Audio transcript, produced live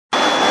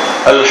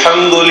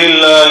الحمد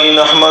لله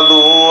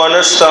نحمده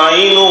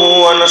ونستعينه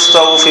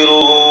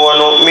ونستغفره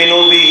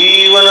ونؤمن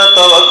به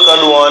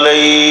ونتوكل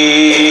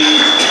عليه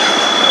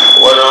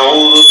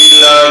ونعوذ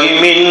بالله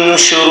من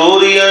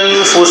شرور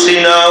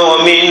أنفسنا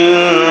ومن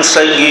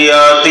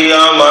سيئات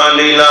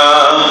أعمالنا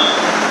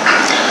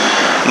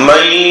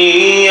من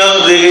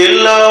يهده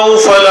الله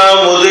فلا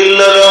مضل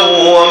له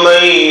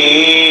ومن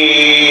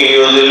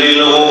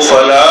يضلله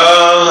فلا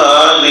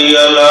هادي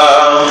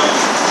له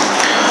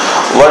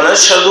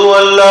ونشهد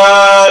أن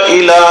لا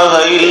إله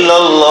إلا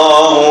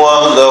الله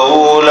وحده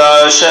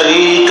لا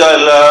شريك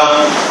له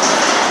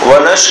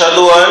ونشهد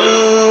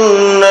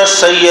أن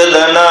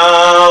سيدنا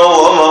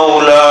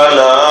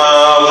ومولانا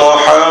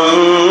محمدا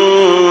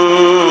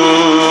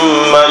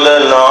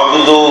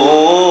عبده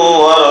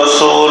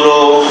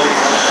ورسوله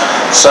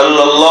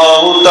صلى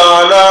الله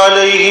تعالى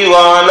عليه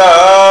وعلى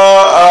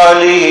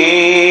آله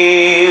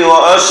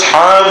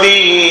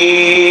وأصحابه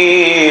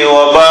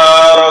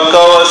وبارك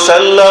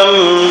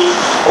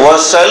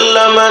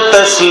وسلم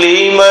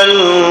تسليما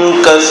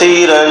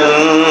كثيرا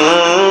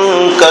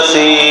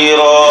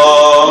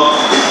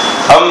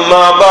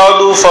أما بعد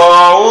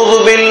فأعوذ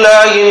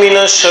بالله من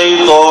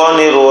الشيطان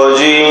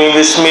الرجيم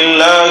بسم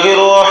الله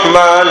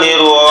الرحمن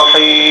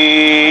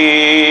الرحيم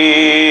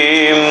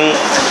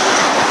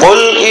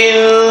قل إن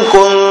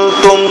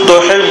كنتم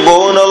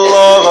تحبون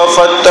الله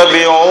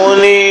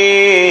فاتبعوني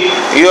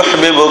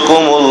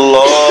يحببكم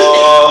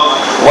الله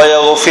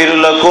ويغفر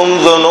لكم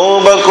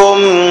ذنوبكم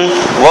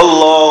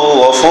والله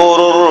غفور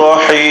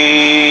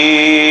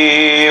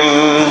رحيم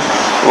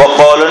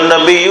وقال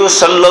النبي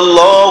صلى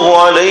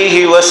الله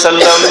عليه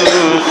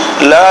وسلم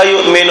لا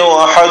يؤمن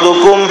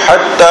أحدكم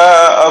حتى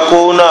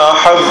أكون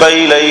أحب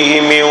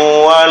إليه من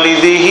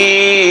والده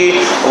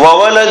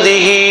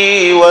وولده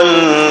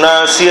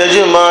والناس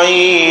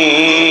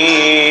أجمعين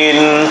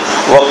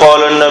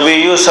وقال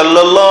النبي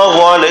صلى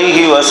الله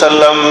عليه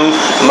وسلم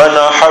من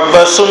أحب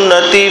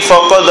سنتي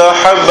فقد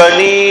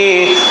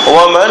أحبني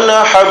ومن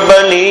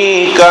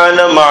أحبني كان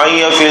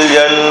معي في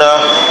الجنة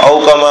أو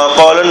كما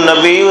قال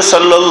النبي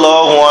صلى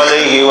الله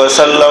عليه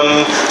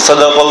وسلم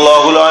صدق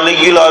الله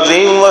العلي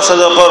العظيم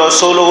وصدق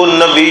رسوله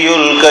النبي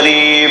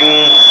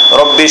الكريم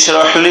رب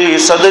اشرح لي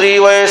صدري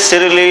ويسر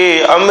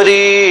لي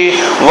أمري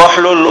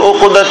واحلل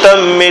عقدة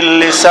من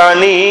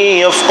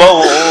لساني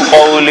يفقهوا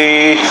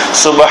قولي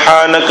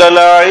سبحانك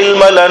لا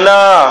علم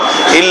لنا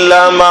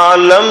إلا ما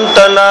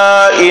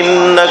علمتنا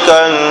إنك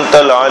أنت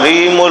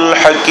العليم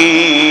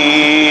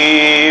الحكيم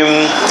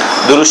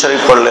درود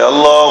شریف پڑھ لے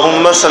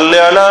اللہم صلی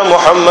علی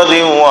محمد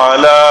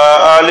وعلی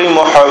آل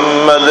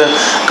محمد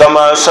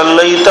کما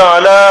صلیت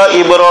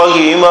علی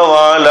ابراہیم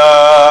وعلی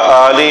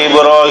آل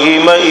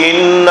ابراہیم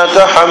انک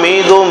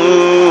حمید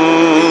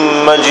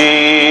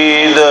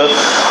مجید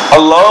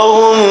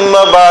اللہم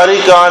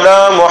بارک علی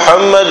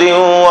محمد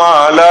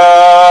وعلی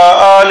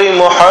آل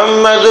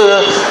محمد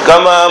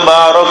کما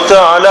بارکت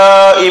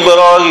علی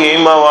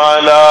ابراہیم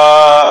وعلی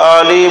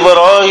آل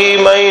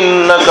ابراہیم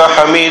انک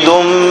حمید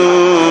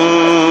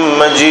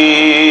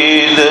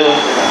مجید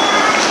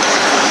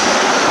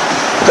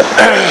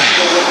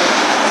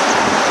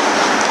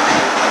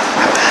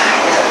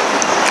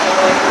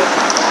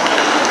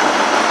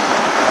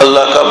اللہ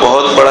کا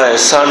بہت بڑا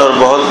احسان اور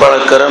بہت بڑا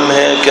کرم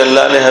ہے کہ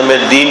اللہ نے ہمیں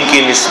دین کی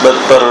نسبت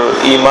پر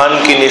ایمان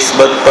کی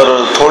نسبت پر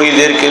تھوڑی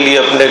دیر کے لیے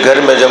اپنے گھر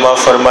میں جمع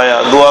فرمایا.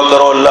 دعا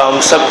کرو اللہ ہم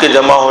سب کے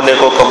جمع ہونے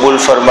کو قبول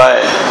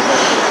فرمائے.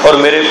 اور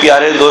میرے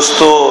پیارے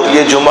دوستو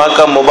یہ جمعہ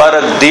کا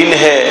مبارک دن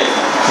ہے,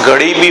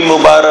 گھڑی بھی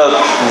مبارک,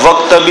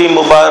 وقت بھی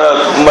مبارک,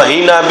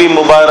 مہینہ بھی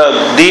مبارک,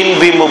 دین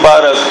بھی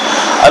مبارک.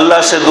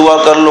 اللہ سے دعا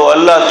کر لو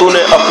اللہ تو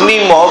نے اپنی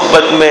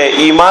محبت میں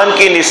ایمان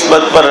کی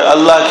نسبت پر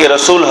اللہ کے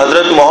رسول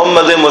حضرت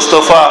محمد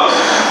مصطفیٰ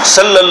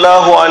صلی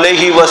اللہ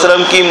علیہ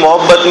وسلم کی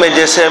محبت میں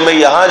جیسے ہمیں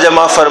یہاں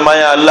جمع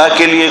فرمایا, اللہ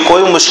کے لیے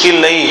کوئی مشکل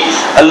نہیں.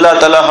 اللہ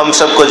تعالی ہم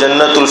سب کو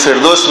جنت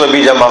الفردوس میں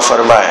بھی جمع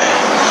فرمائے.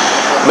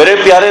 میرے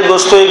پیارے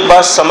دوستو ایک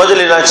بات سمجھ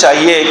لینا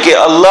چاہیے کہ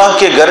اللہ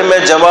کے گھر میں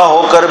جمع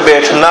ہو کر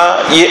بیٹھنا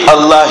یہ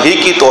اللہ ہی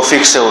کی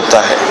توفیق سے ہوتا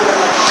ہے,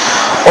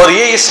 اور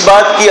یہ اس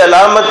بات کی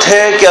علامت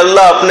ہے کہ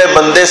اللہ اپنے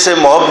بندے سے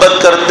محبت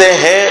کرتے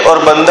ہیں اور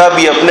بندہ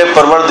بھی اپنے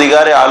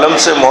پروردگار عالم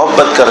سے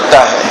محبت کرتا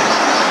ہے.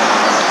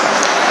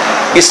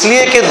 اس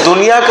لیے کہ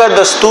دنیا کا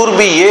دستور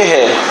بھی یہ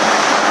ہے,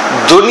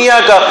 دنیا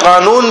کا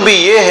قانون بھی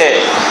یہ ہے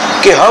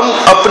کہ ہم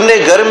اپنے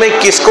گھر میں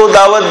کس کو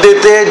دعوت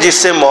دیتے ہیں؟ جس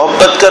سے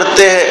محبت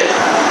کرتے ہیں,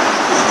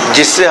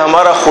 جس سے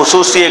ہمارا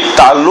خصوصی ایک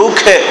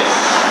تعلق ہے.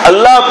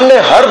 اللہ اپنے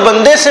ہر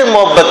بندے سے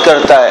محبت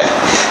کرتا ہے,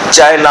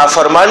 چاہے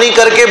نافرمانی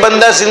کر کے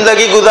بندہ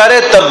زندگی گزارے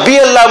تب بھی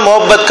اللہ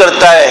محبت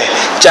کرتا ہے,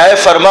 چاہے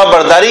فرما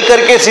برداری کر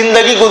کے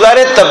زندگی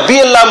گزارے تب بھی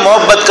اللہ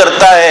محبت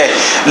کرتا ہے.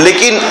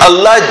 لیکن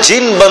اللہ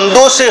جن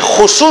بندوں سے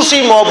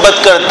خصوصی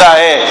محبت کرتا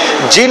ہے,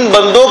 جن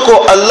بندوں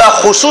کو اللہ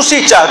خصوصی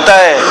چاہتا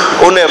ہے,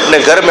 انہیں اپنے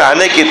گھر میں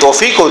آنے کی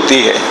توفیق ہوتی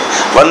ہے.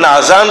 ورنہ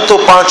اذان تو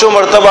 5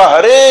 مرتبہ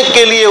ہر ایک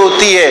کے لیے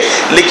ہوتی ہے,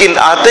 لیکن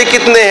آتے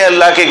کتنے ہیں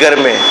اللہ کے گھر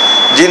میں؟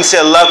 جن سے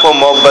اللہ کو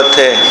محبت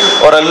ہے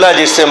اور اللہ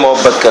جس سے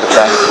محبت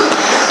کرتا ہے.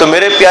 تو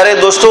میرے پیارے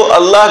دوستو،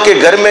 اللہ کے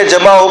گھر میں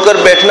جمع ہو کر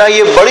بیٹھنا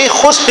یہ بڑی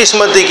خوش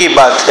قسمتی کی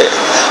بات ہے.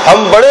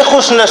 ہم بڑے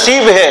خوش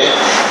نصیب ہیں،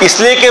 اس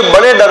لیے کہ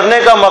بڑے ڈرنے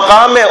کا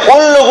مقام ہے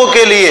ان لوگوں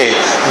کے لیے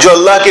جو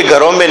اللہ کے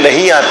گھروں میں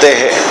نہیں آتے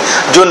ہیں،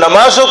 جو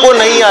نمازوں کو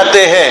نہیں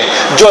آتے ہیں،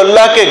 جو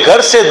اللہ کے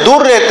گھر سے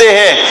دور رہتے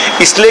ہیں.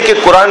 اس لیے کہ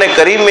قرآن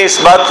کریم میں اس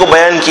بات کو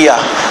بیان کیا،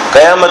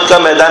 قیامت کا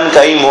میدان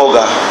قائم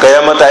ہوگا.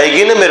 قیامت آئے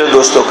گی نا میرے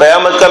دوستو،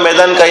 قیامت کا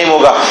میدان قائم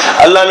ہوگا.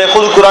 اللہ نے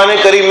خود قرآن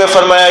کریم میں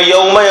فرمایا،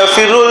 یوم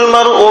یفر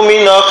المرء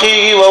من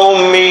اخیہ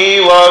وامہ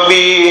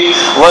وابیہ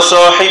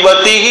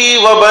وصاحبتہ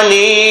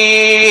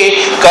وبنیہ.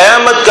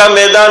 قیامت کا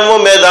میدان وہ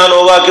میدان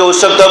ہوگا کہ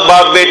اس وقت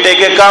باپ بیٹے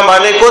کے کام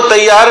آنے کو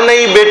تیار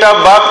نہیں، بیٹا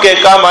باپ کے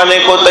کام آنے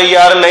کو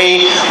تیار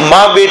نہیں،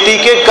 ماں بیٹی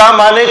کے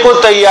کام آنے کو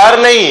تیار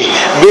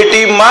نہیں،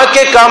 بیٹی ماں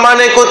کے کام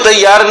آنے کو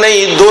تیار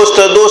نہیں، دوست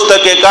دوست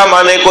کے کام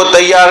آنے کو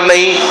تیار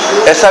نہیں.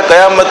 ایسا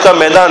قیامت کا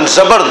میدان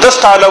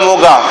زبردست عالم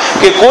ہوگا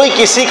کہ کوئی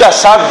کسی کا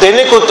ساتھ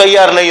دینے کو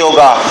تیار نہیں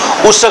ہوگا.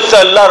 اس وقت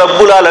اللہ رب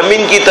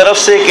العالمین کی طرف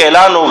سے ایک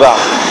اعلان ہوگا.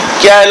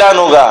 کیا اعلان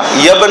ہوگا؟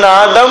 یا ابن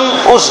آدم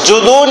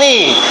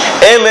اسجدونی،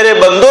 اے میرے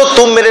بندو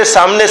تم میرے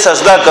سامنے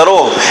سجدہ کرو،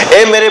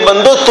 اے میرے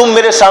بندو تم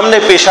میرے سامنے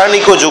پیشانی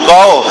کو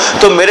جھکاؤ.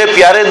 تو میرے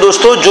پیارے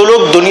دوستو، جو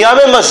لوگ دنیا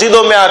میں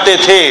مسجدوں میں آتے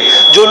تھے،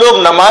 جو لوگ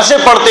نمازیں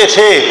پڑھتے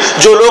تھے،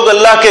 جو لوگ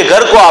اللہ کے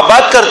گھر کو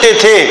آباد کرتے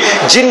تھے،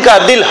 جن کا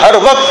دل ہر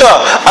وقت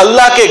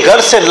اللہ کے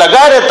گھر سے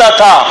لگا رہتا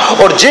تھا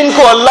اور جن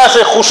کو اللہ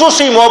سے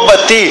خصوصی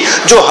محبت تھی،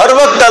 جو ہر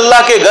وقت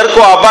اللہ کے گھر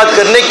کو آباد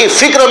کرنے کی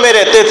فکر میں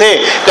رہتے تھے،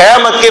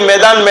 قیامت کے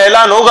میدان میں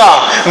اعلان ہوگا،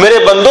 میرے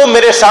بندو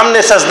میرے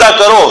سامنے سجدہ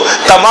کرو.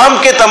 تمام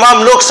کے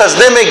تمام لوگ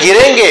سجدے میں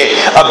گریں گے.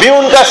 ابھی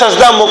ان کا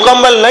سجدہ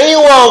مکمل نہیں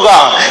ہوا ہوگا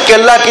کہ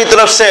اللہ کی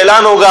طرف سے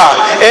اعلان ہوگا،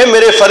 اے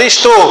میرے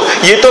فرشتوں،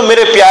 یہ تو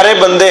میرے پیارے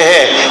بندے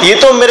ہیں، یہ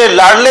تو میرے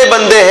لاڈلے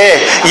بندے ہیں،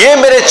 یہ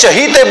میرے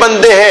چہیتے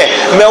بندے ہیں،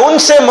 میں ان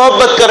سے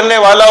محبت کرنے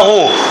والا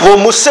ہوں، وہ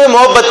مجھ سے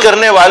محبت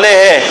کرنے والے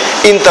ہیں.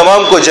 ان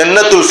تمام کو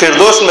جنت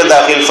الفردوس میں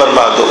داخل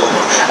فرما دو.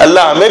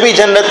 اللہ ہمیں بھی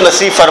جنت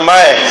نصیب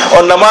فرمائے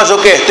اور نمازوں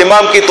کے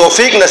اہتمام کی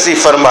توفیق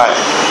نصیب فرمائے.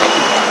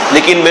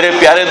 لیکن میرے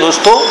پیارے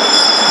دوستو،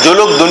 جو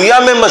لوگ دنیا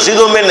میں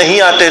مسجدوں میں نہیں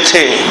آتے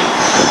تھے،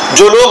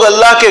 جو لوگ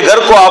اللہ کے گھر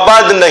کو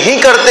آباد نہیں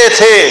کرتے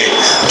تھے،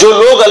 جو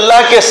لوگ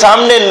اللہ کے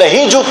سامنے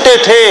نہیں جھکتے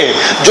تھے،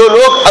 جو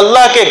لوگ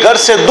اللہ کے گھر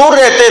سے دور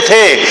رہتے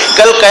تھے،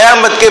 کل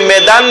قیامت کے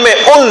میدان میں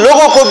ان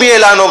لوگوں کو بھی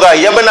اعلان ہوگا،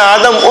 یا ابن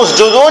آدم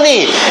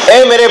اسجدونی،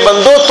 اے میرے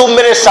بندو تم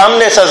میرے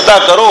سامنے سجدہ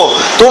کرو،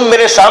 تم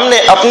میرے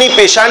سامنے اپنی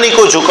پیشانی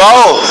کو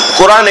جھکاؤ.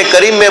 قرآن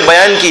کریم میں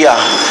بیان کیا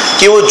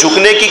کہ وہ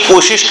جھکنے کی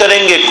کوشش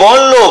کریں گے. کون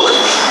لوگ؟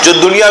 جو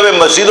دنیا میں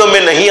مسجدوں میں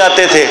نہیں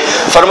آتے تھے.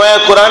 فرمایا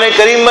قرآن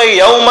کریم میں،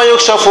 یوم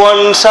یکشف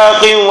عن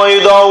ساق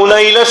ویدعون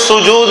الی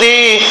السجود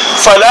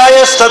فلا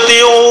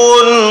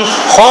یستطیعون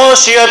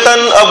خاشعۃ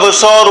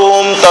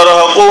ابصارهم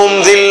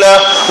ترهقهم ذلہ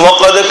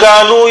وقد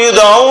كانوا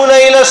يدعون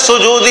الی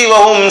السجود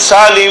وهم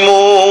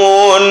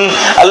سالمون.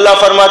 اللہ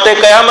فرماتے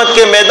قیامت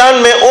کے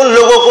میدان میں ان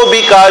لوگوں کو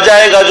بھی کہا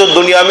جائے گا جو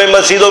دنیا میں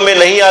مسجدوں میں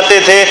نہیں آتے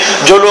تھے،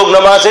 جو لوگ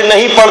نمازیں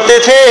نہیں پڑھتے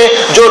تھے،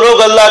 جو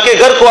لوگ اللہ کے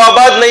گھر کو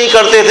آباد نہیں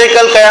کرتے تھے.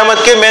 کل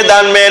قیامت کے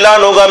میدان میں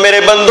اعلان ہوگا،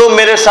 میرے بندو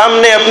میرے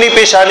سامنے اپنی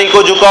پیشانی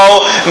کو جھکاؤ،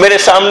 میرے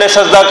سامنے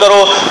سجدہ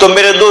کرو. تو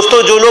میرے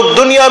دوستو، جو لوگ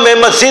دنیا میں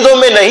مسجدوں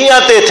میں نہیں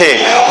آتے تھے،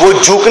 وہ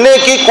جھکنے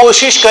کی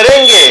کوشش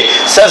کریں گے،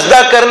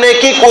 سجدہ کرنے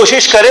کی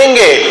کوشش کریں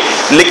گے،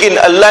 لیکن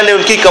اللہ نے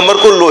ان کی کمر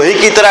کو لوہے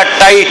کی طرح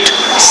ٹائٹ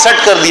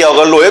سٹ کر دیا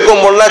ہوگا. لوہے کو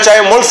موڑنا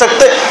چاہے موڑ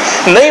سکتے؟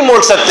 نہیں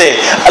موڑ سکتے.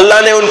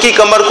 اللہ نے ان کی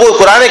کمر کو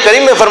قرآن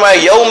کریم میں فرمایا،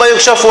 یوم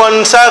یکشف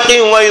عن ساق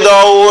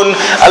ویدعون،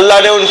 اللہ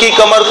نے ان کی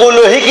کمر کو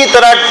لوہے کی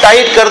طرح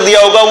ٹائٹ کر دیا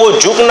ہوگا. وہ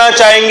جھکنا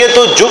چاہیں گے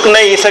تو جھک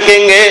نہیں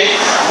سکیں گے.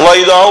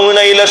 وَيَدْعُونَ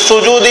إِلَى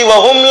السُّجُودِ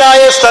وَهُمْ لَا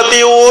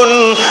يَسْتَطِيعُونَ،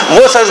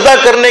 وہ سجدہ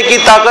کرنے کی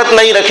طاقت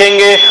نہیں رکھیں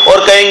گے اور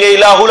کہیں گے،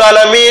 الہ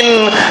العالمین،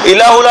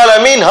 الہ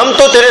العالمین، ہم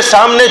تو تیرے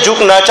سامنے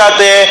جھکنا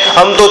چاہتے ہیں،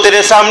 ہم تو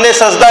تیرے سامنے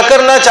سجدہ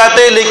کرنا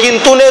چاہتے ہیں، لیکن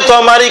تو نے تو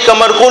ہماری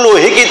کمر کو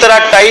لوہے کی طرح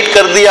ٹائٹ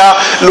کر دیا،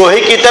 لوہے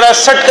کی طرح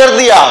سٹ کر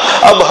دیا،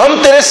 اب ہم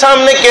تیرے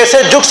سامنے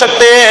کیسے جھک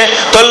سکتے ہیں؟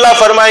 تو اللہ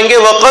فرمائیں گے،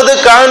 وَقَدْ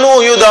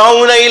كَانُوا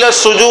يُدْعَوْنَ إِلَى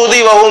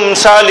السُّجُودِ وَهُمْ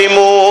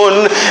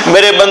سَالِمُونَ.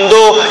 میرے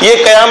بندو،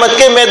 یہ قیامت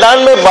کے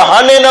میدان میں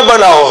بہانے نہ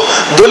بناؤ.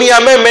 دنیا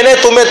میں میں نے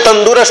تمہیں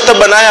تندرست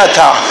بنایا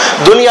تھا،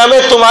 دنیا میں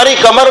تمہاری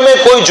کمر میں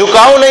کوئی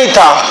جھکاؤ نہیں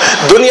تھا،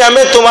 دنیا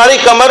میں تمہاری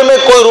کمر میں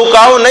کوئی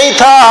رکاؤ نہیں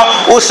تھا.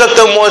 اس وقت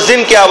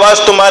مؤذن کی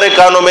آواز تمہارے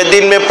کانوں میں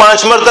دن میں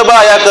 5 مرتبہ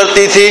آیا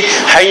کرتی تھی،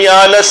 حی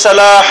علی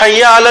الصلاۃ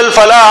حی علی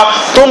الفلاح.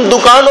 تم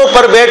دکانوں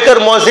پر بیٹھ کر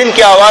مؤذن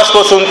کی آواز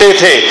کو سنتے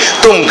تھے،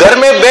 تم گھر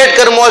میں بیٹھ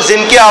کر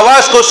مؤذن کی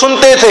آواز کو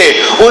سنتے تھے.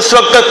 اس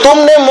وقت تم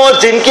نے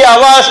مؤذن کی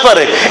آواز پر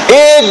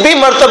ایک بھی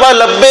مرتبہ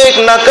لبیک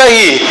نہ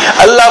کہی.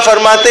 اللہ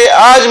فرماتے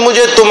آج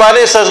مجھے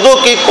تمہارے سجدوں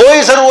کی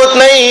کوئی ضرورت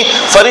نہیں.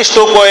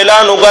 فرشتوں کو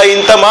اعلان ہوگا،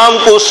 ان تمام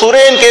کو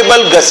سورین کے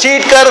بل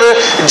گھسیٹ کر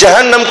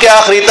جہنم کے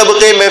آخری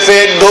طبقے میں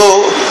پھینک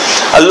دو.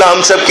 اللہ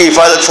ہم سب کی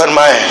حفاظت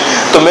فرمائے.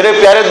 تو میرے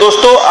پیارے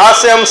دوستو، آج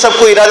سے ہم سب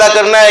کو ارادہ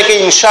کرنا ہے کہ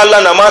انشاءاللہ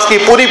نماز کی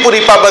پوری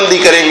پابندی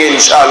کریں گے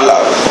انشاءاللہ.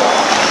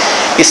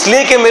 اس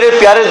لیے کہ میرے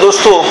پیارے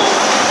دوستو،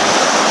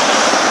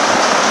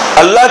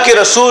 اللہ کے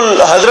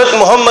رسول حضرت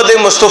محمد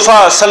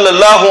مصطفیٰ صلی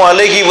اللہ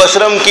علیہ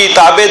وسلم کی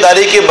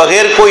تابعداری کے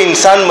بغیر کوئی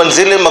انسان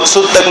منزل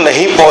مقصود تک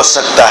نہیں پہنچ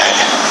سکتا ہے.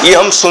 یہ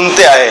ہم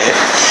سنتے آئے ہیں.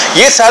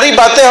 یہ ساری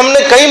باتیں ہم نے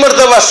کئی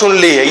مرتبہ سن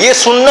لی ہے. یہ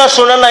سننا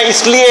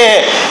اس لیے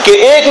ہے کہ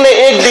ایک نہ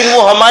ایک دن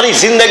وہ ہماری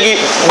زندگی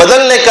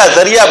بدلنے کا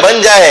ذریعہ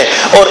بن جائے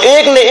اور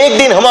ایک نہ ایک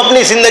دن ہم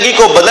اپنی زندگی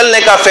کو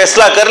بدلنے کا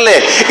فیصلہ کر لیں.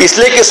 اس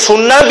لیے کہ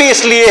سننا بھی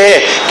اس لیے ہے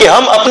کہ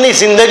ہم اپنی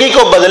زندگی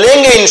کو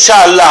بدلیں گے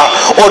انشاءاللہ.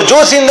 اور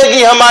جو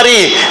زندگی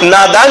ہماری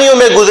نادانیوں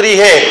میں گزری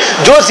ہے،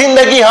 جو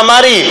زندگی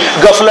ہماری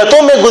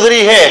غفلتوں میں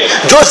گزری ہے،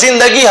 جو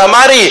زندگی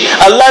ہماری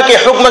اللہ کے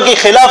حکم کی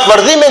خلاف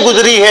ورزی میں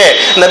گزری ہے،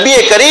 نبی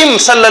کریم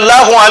صلی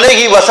اللہ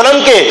علیہ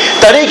وسلم کے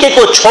طریقے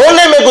کو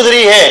چھوڑنے میں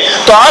گزری ہے،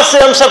 تو آج سے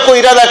ہم سب کو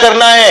ارادہ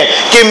کرنا ہے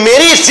کہ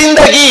میری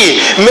زندگی،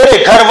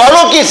 میرے گھر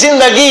والوں کی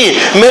زندگی،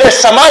 میرے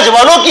سماج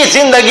والوں کی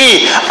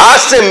زندگی، آج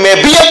سے میں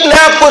بھی اپنے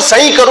آپ کو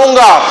صحیح کروں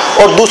گا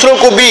اور دوسروں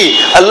کو بھی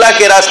اللہ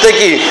کے راستے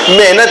کی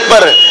محنت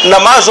پر،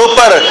 نمازوں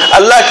پر،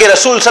 اللہ کے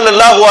رسول صلی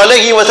اللہ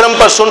علیہ وسلم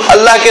پر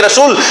اللہ کے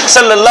رسول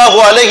صلی اللہ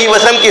علیہ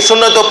وسلم کی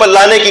سنتوں پر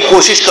لانے کی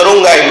کوشش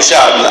کروں گا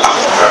انشاءاللہ.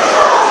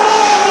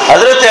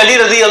 حضرت علی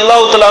رضی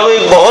اللہ تعالیٰ عنہ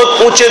ایک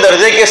بہت اونچے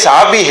درجے کے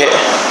صحابی ہے.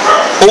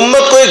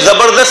 امت کو ایک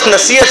زبردست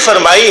نصیحت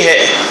فرمائی ہے.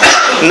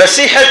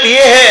 نصیحت یہ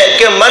ہے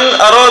کہ من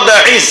اراد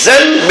عزا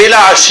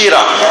بلا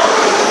عشیرہ،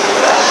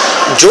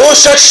 جو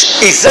شخص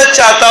عزت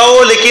چاہتا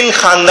ہو لیکن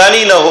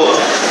خاندانی نہ ہو،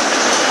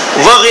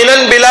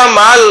 وغنن بلا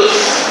مال،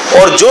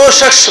 اور جو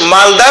شخص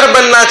مالدار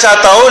بننا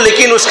چاہتا ہو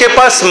لیکن اس کے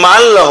پاس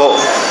مال نہ ہو،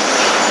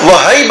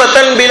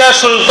 وہیبتن بلا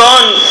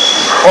سلطان،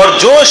 اور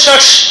جو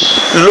شخص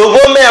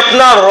لوگوں میں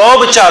اپنا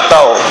رعب چاہتا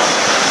ہو،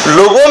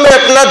 لوگوں میں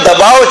اپنا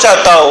دباؤ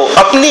چاہتا ہو،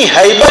 اپنی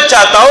ہیبت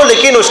چاہتا ہو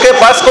لیکن اس کے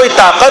پاس کوئی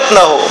طاقت نہ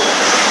ہو،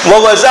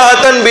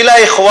 ووضاحتن بلا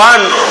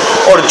اخوان،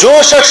 اور جو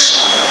شخص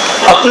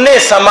اپنے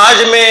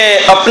سماج میں،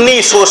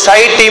 اپنی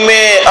سوسائٹی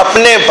میں،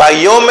 اپنے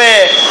بھائیوں میں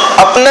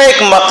اپنا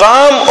ایک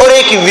مقام اور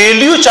ایک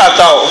ویلیو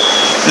چاہتا ہو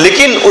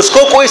لیکن اس کو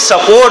کوئی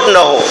سپورٹ نہ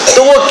ہو،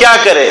 تو وہ کیا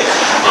کرے؟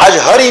 آج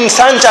ہر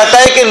انسان چاہتا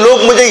ہے کہ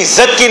لوگ مجھے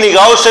عزت کی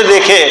نگاہوں سے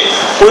دیکھے،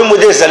 کوئی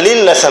مجھے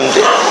ذلیل نہ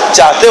سمجھے.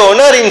 چاہتے ہو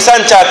نا، ہر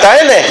انسان چاہتا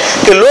ہے نا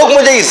کہ لوگ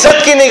مجھے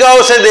عزت کی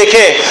نگاہوں سے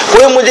دیکھے،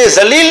 کوئی مجھے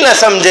ذلیل نہ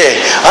سمجھے.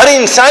 ہر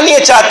انسان یہ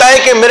چاہتا ہے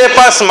کہ میرے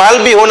پاس مال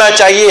بھی ہونا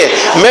چاہیے،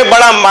 میں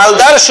بڑا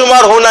مالدار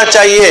شمار ہونا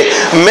چاہیے،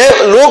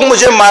 لوگ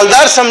مجھے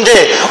مالدار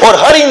سمجھے. اور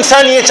ہر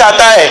انسان یہ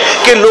چاہتا ہے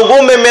کہ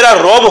لوگوں میں میرا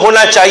رعب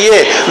ہونا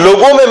چاہیے،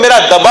 لوگوں میں میرا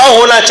دباؤ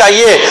ہونا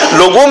چاہیے،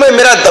 لوگوں میں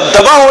میرا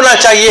دبدبا ہونا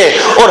چاہیے.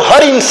 اور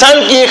ہر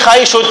انسان کی یہ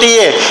خواہش ہوتی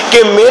ہے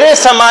کہ میرے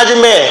سماج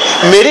میں،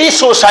 میری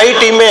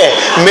سوسائٹی میں،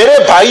 میرے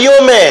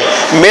بھائیوں میں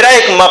میرا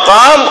ایک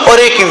مقام اور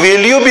ایک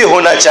ویلیو بھی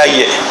ہونا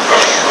چاہیے.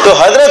 تو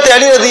حضرت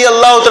علی رضی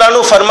اللہ تعالیٰ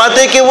عنہ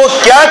فرماتے کہ وہ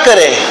کیا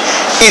کرے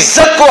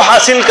عزت کو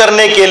حاصل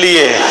کرنے کے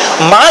لیے،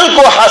 مال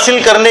کو حاصل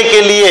کرنے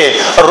کے لیے،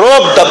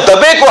 رعب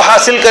دبدبے کو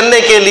حاصل کرنے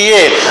کے لیے،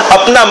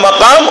 اپنا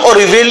مقام اور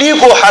ویلیو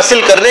کو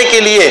حاصل کرنے کے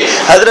لیے.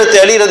 حضرت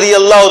علی رضی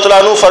اللہ تعالیٰ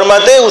عنہ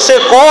فرماتے اسے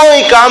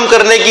کوئی کام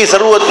کرنے کی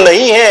ضرورت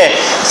نہیں ہے،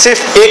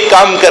 صرف ایک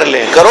کام کر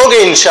لے. کرو گے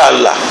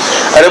انشاءاللہ؟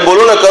 ارے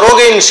بولو نا، کرو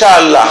گے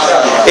انشاءاللہ؟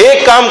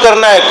 ایک کام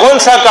کرنا ہے. کون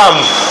سا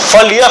کام؟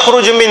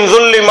 فَلْيَخْرُجْ مِنْ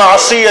ذُلِّ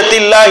مَعْصِيَّةِ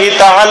اللَّهِ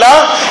تَعَالَى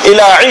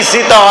إِلَىٰ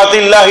عِزِّ طاعَةِ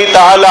اللَّهِ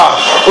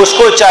تَعَالَى. اس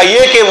کو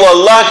چاہیے کہ وہ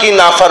اللہ کی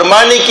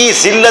نافرمانی کی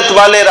ذلت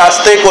والے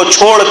راستے کو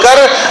چھوڑ کر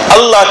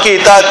اللہ کی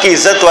اطاعت کی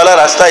عزت والا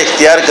راستہ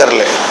اختیار کر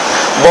لے.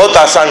 بہت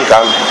آسان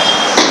کام ہے.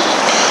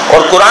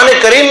 اور قرآن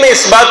کریم میں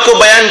اس بات کو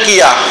بیان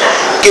کیا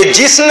کہ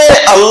جس نے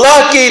اللہ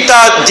کی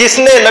اطاعت، جس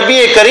نے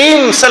نبی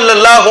کریم صلی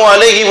اللہ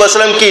علیہ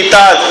وسلم کی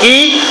اطاعت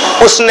کی،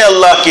 اس نے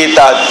اللہ کی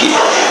اطاعت کی.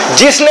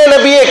 جس نے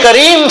نبی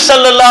کریم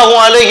صلی اللہ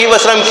علیہ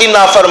وسلم کی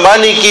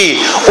نافرمانی کی،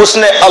 اس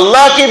نے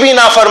اللہ کی بھی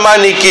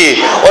نافرمانی کی.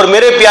 اور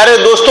میرے پیارے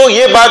دوستو،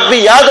 یہ بات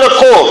بھی یاد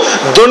رکھو،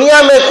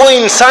 دنیا میں کوئی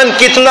انسان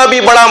کتنا بھی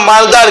بڑا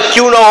مالدار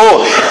کیوں نہ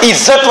ہو،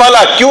 عزت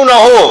والا کیوں نہ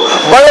ہو،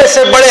 بڑے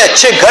سے بڑے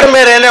اچھے گھر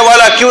میں رہنے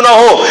والا کیوں نہ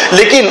ہو،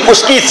 لیکن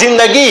اس کی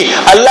زندگی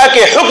اللہ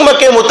کے حکم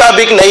کے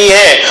مطابق نہیں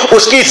ہے،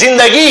 اس کی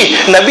زندگی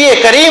نبی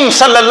کریم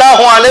صلی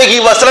اللہ علیہ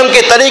وسلم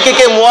کے طریقے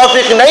کے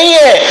موافق نہیں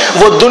ہے،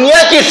 وہ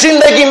دنیا کی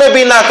زندگی میں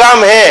بھی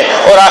ناکام ہے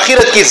اور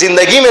آخرت کی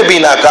زندگی میں بھی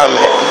ناکام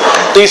ہے.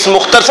 تو اس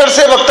مختصر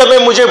سے وقت میں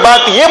مجھے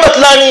بات یہ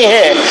بتلانی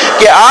ہے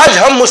کہ آج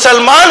ہم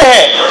مسلمان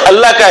ہیں،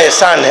 اللہ کا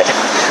احسان ہے.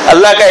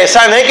 اللہ کا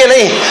احسان ہے کہ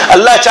نہیں؟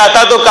 اللہ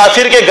چاہتا تو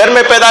کافر کے گھر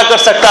میں پیدا کر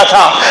سکتا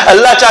تھا،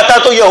 اللہ چاہتا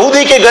تو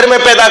یہودی کے گھر میں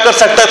پیدا کر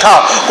سکتا تھا.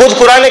 خود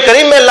قرآن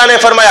کریم میں اللہ نے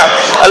فرمایا،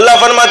 اللہ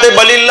فرماتے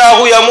بل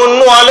اللہ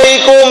یمن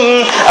علیکم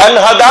ان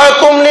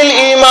ہداکم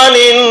للایمان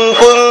ان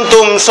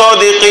کنتم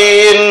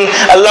صادقین.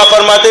 اللہ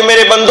فرماتے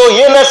میرے بندو،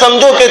 یہ نہ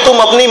سمجھو کہ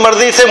تم اپنی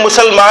مرضی سے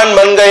مسلمان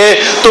بن گئے،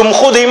 تم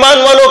خود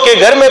ایمان والوں کے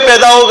گھر میں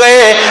پیدا ہو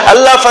گئے.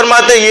 اللہ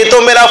فرماتے یہ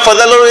تو میرا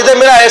فضل اور یہ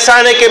میرا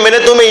احسان ہے کہ میں نے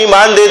تمہیں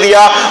ایمان دے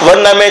دیا،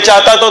 ورنہ میں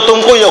چاہتا تو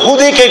تم کو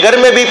یہودی کے گھر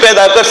میں بھی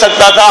پیدا کر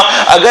سکتا تھا،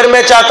 اگر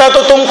میں چاہتا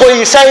تو تم کو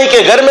عیسائی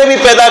کے گھر میں بھی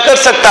پیدا کر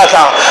سکتا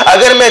تھا،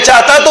 اگر میں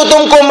چاہتا تو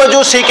تم کو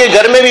مجوسی کے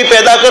گھر میں بھی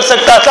پیدا کر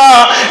سکتا تھا،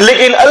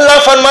 لیکن اللہ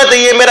فرماتے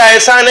یہ میرا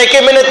احسان ہے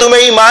کہ میں نے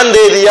تمہیں ایمان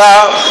دے دیا.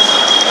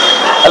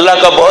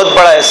 اللہ کا بہت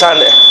بڑا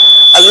احسان ہے.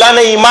 اللہ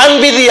نے ایمان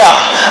بھی دیا,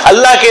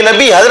 اللہ کے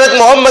نبی حضرت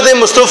محمد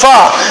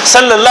مصطفیٰ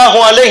صلی اللہ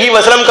علیہ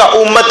وسلم کا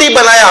امتی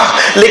بنایا,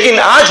 لیکن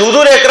آج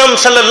حضور اکرم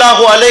صلی اللہ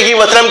علیہ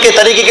وسلم کے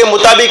طریقے کے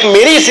مطابق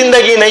میری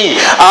زندگی نہیں,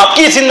 آپ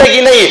کی زندگی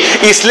نہیں.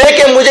 اس لیے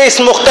کہ مجھے اس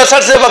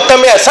مختصر سے وقت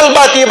میں اصل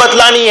بات یہ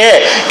بتلانی ہے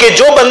کہ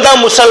جو بندہ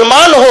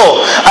مسلمان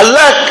ہو,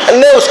 اللہ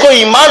نے اس کو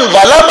ایمان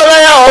والا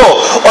بنایا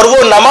ہو اور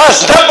وہ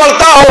نماز نہ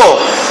پڑھتا ہو,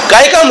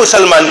 کائے کا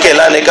مسلمان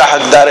کہلانے کا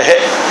حقدار ہے.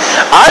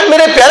 آج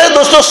میرے پیارے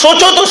دوستو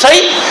سوچو تو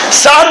صحیح,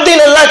 7 دن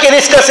اللہ کے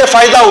رزق سے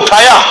فائدہ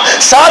اٹھایا,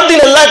 7 دن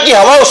اللہ کی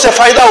ہواؤں سے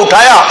فائدہ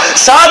اٹھایا,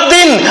 7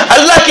 دن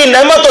اللہ کی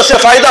نعمتوں سے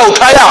فائدہ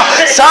اٹھایا,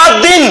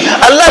 7 دن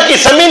اللہ کی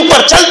زمین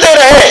پر چلتے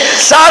رہے,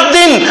 7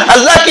 دن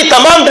اللہ کی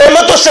تمام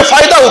نعمتوں سے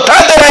فائدہ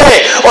اٹھاتے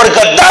رہے, اور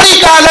غداری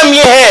کا عالم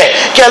یہ ہے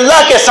کہ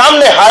اللہ کے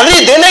سامنے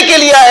حاضری دینے کے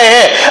لیے آئے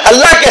ہیں,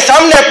 اللہ کے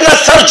سامنے اپنا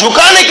سر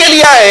جھکانے کے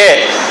لیے آئے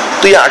ہیں.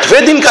 تو یہ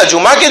 8ویں دن کا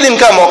جمعہ کے دن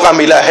کا موقع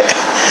ملا ہے.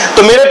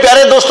 تو میرے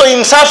پیارے دوستو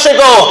انصاف سے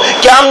کہو,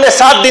 کیا ہم نے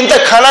 7 دن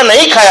تک کھانا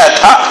نہیں کھایا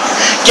تھا؟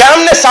 کیا ہم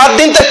نے 7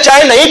 دن تک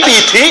چائے نہیں پی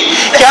تھی؟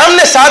 کیا ہم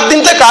نے 7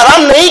 دن تک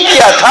آرام نہیں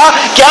کیا تھا؟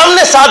 کیا ہم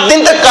نے 7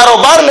 دن تک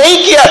کاروبار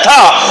نہیں کیا تھا؟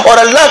 اور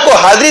اللہ کو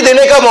حاضری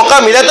دینے کا موقع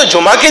ملا تو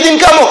جمعہ کے دن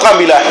کا موقع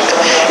ملا ہے.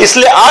 اس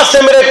لیے آج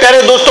سے میرے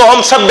پیارے دوستو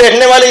ہم سب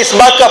بیٹھنے والے اس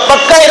بات کا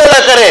پکا ارادہ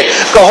کریں,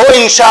 کہو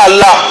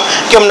انشاءاللہ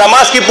کہ ہم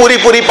نماز کی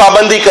پوری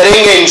پابندی کریں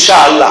گے.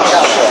 انشاءاللہ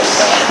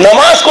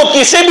نماز کو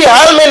کسی بھی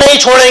حال میں نہیں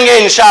چھوڑیں گے.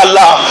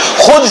 انشاءاللہ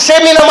خود سے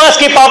بھی نماز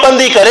کی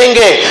پابندی کریں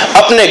گے,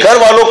 اپنے گھر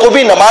والوں کو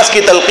بھی نماز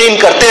کی تلقین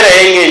کرتے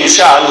رہیں گے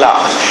انشاءاللہ.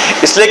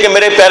 اس لیے کہ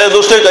میرے پیارے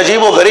دوستو ایک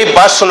عجیب و غریب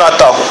بات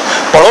سناتا ہوں,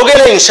 پڑھو گے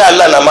نا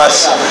انشاءاللہ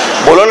نماز؟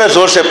 بولو نا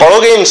زور سے,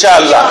 پڑھو گے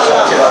انشاءاللہ؟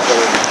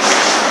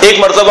 ایک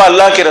مرتبہ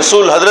اللہ کے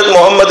رسول حضرت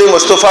محمد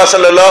مصطفیٰ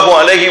صلی اللہ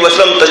علیہ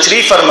وسلم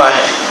تشریف فرما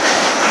ہے.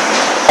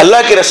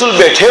 اللہ کے رسول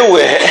بیٹھے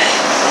ہوئے ہیں,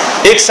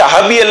 ایک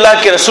صحابی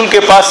اللہ کے رسول کے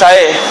پاس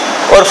آئے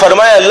اور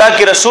فرمایا, اللہ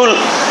کے رسول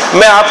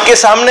میں آپ کے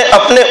سامنے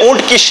اپنے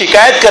اونٹ کی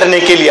شکایت کرنے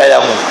کے لیے آیا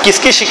ہوں. کس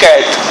کی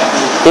شکایت؟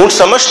 اونٹ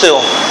سمجھتے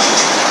ہو؟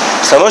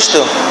 سمجھتے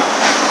ہو؟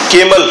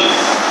 کیمل,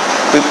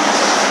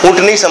 اونٹ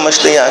نہیں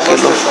سمجھتے یہاں کے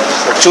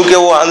لوگ, چونکہ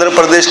وہ آندھرا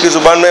پردیش کی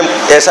زبان میں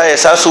ایسا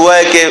احساس ہوا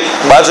ہے کہ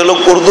بعض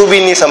لوگ اردو بھی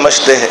نہیں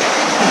سمجھتے ہیں.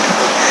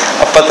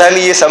 اب پتہ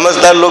نہیں یہ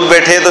سمجھدار لوگ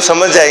بیٹھے ہیں تو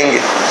سمجھ جائیں گے.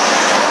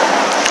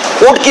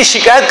 اونٹ کی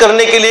شکایت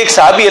کرنے کے لیے ایک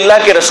صحابی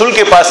اللہ کے رسول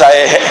کے پاس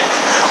آئے ہیں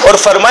اور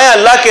فرمایا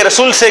اللہ کے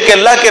رسول سے کہ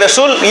اللہ کے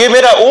رسول یہ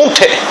میرا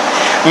اونٹ ہے,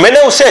 میں نے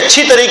اسے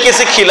اچھی طریقے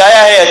سے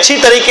کھلایا ہے, اچھی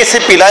طریقے سے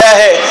پلایا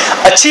ہے,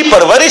 اچھی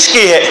پرورش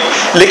کی ہے,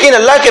 لیکن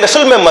اللہ کے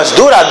رسول میں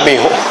مزدور آدمی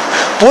ہوں,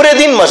 پورے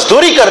دن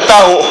مزدوری کرتا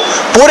ہوں,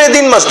 پورے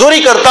دن مزدوری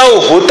کرتا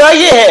ہوں. ہوتا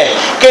یہ ہے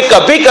کہ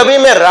کبھی کبھی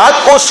میں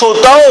رات کو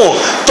سوتا ہوں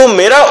تو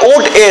میرا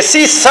اونٹ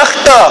ایسی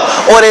سخت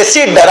اور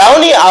ایسی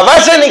ڈراؤنی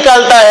آوازیں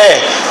نکالتا ہے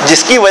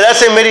جس کی وجہ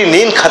سے میری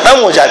نیند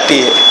ختم ہو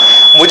جاتی ہے,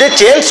 مجھے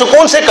چین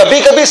سکون سے کبھی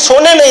کبھی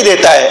سونے نہیں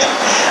دیتا ہے.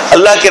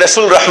 اللہ کے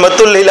رسول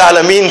رحمت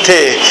للعالمین تھے,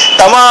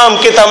 تمام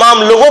کے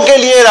تمام لوگوں کے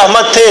لیے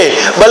رحمت تھے,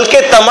 بلکہ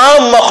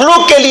تمام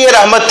مخلوق کے لیے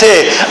رحمت تھے.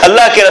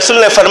 اللہ کے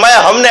رسول نے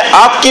فرمایا ہم نے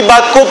آپ کی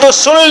بات کو تو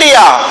سن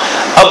لیا,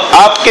 اب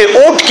آپ کے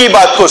اونٹ کی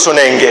بات کو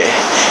سنیں گے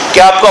کہ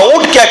آپ کا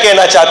اونٹ کیا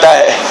کہنا چاہتا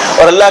ہے.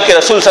 اور اللہ کے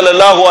رسول صلی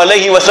اللہ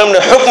علیہ وسلم نے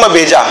حکم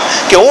بھیجا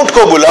کہ اونٹ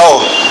کو بلاؤ.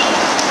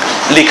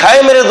 لکھا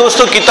ہے میرے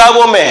دوستوں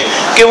کتابوں میں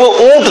کہ وہ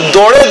اونٹ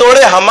دوڑے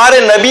دوڑے ہمارے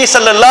نبی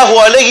صلی اللہ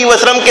علیہ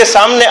وسلم کے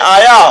سامنے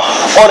آیا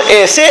اور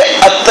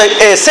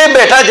ایسے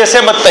بیٹھا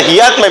جیسے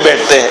متحیات میں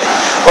بیٹھتے ہیں,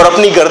 اور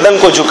اپنی گردن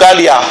کو جھکا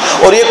لیا.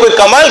 اور یہ کوئی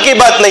کمال کی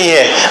بات نہیں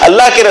ہے,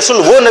 اللہ کے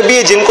رسول وہ نبی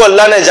ہے جن کو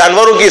اللہ نے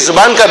جانوروں کی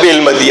زبان کا بھی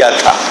علم دیا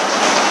تھا.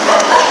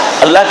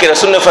 اللہ کے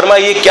رسول نے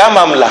فرمایا یہ کیا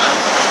معاملہ,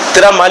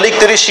 تیرا مالک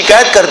تیری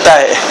شکایت کرتا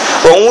ہے.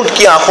 وہ اونٹ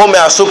کی آنکھوں میں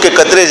آنسو کے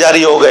قطرے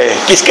جاری ہو گئے.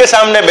 کس کے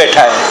سامنے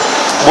بیٹھا ہے؟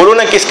 بولو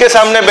نا, کس کے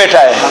سامنے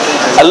بیٹھا ہے؟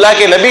 اللہ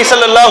کے نبی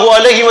صلی اللہ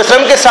علیہ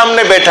وسلم کے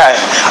سامنے بیٹھا ہے.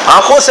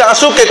 آنکھوں سے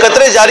آنسو کے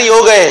قطرے جاری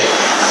ہو گئے.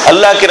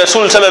 اللہ کے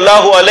رسول صلی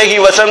اللہ علیہ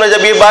وسلم نے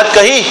جب یہ بات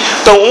کہی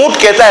تو اونٹ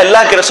کہتا ہے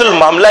اللہ کے رسول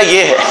معاملہ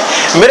یہ ہے,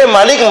 میرے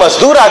مالک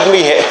مزدور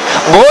آدمی ہے,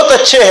 بہت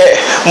اچھے ہیں,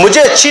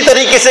 مجھے اچھی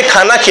طریقے سے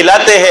کھانا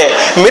کھلاتے ہیں,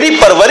 میری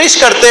پرورش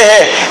کرتے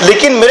ہیں,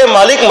 لیکن میرے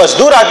مالک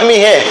مزدور آدمی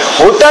ہے.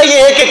 ہوتا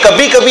یہ ہے کہ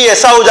کبھی کبھی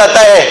ایسا ہو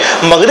جاتا ہے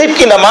مغرب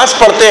کی نماز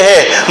پڑھتے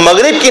ہیں,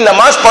 مغرب کی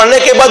نماز پڑھنے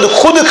کے بعد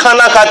خود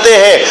کھانا کھاتے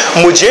ہیں,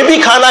 مجھے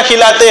بھی کھانا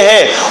کھلاتے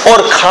ہیں,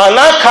 اور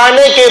کھانا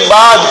کھانے کے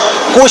بعد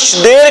کچھ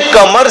دیر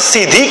کمر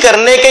سیدھی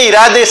کرنے کے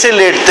ارادے سے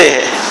لیٹتے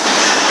ہیں.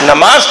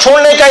 نماز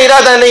چھوڑنے کا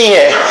ارادہ نہیں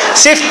ہے,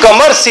 صرف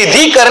کمر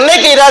سیدھی کرنے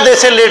کے ارادے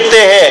سے لیٹتے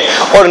ہیں,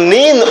 اور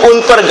نیند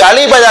ان پر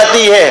گالی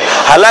بجاتی ہے.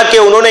 حالانکہ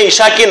انہوں نے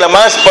عشاء کی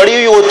نماز پڑھی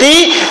ہوئی ہوتی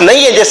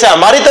نہیں ہے, جیسے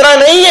ہماری طرح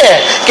نہیں ہے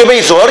کہ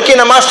بھئی ظہر کی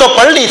نماز تو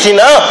پڑھ لی تھی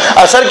نا,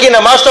 عصر کی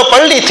نماز تو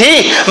پڑھ لی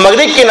تھی,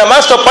 مغرب کی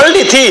نماز تو پڑھ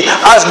لی تھی,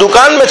 آج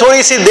دکان میں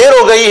تھوڑی سی دیر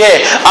ہو گئی ہے,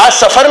 آج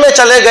سفر میں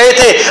چلے گئے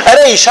تھے,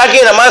 ارے عشاء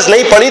کی نماز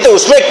نہیں پڑھی تو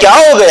اس میں کیا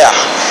ہو گیا.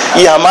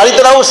 یہ ہماری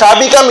طرح وہ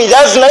صحابی کا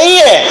مزاج نہیں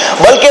ہے,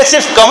 بلکہ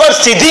صرف کمر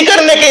سیدھی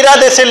کرنے کے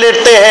ارادے سے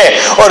لیٹتے ہیں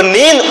اور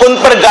نیند ان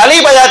پر گالی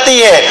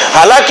بجاتی ہے,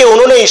 حالانکہ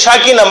انہوں نے عشاء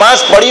کی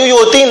نماز پڑھی ہوئی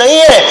ہوتی نہیں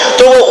ہے.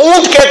 تو وہ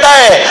اونٹ کہتا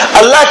ہے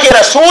اللہ کے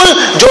رسول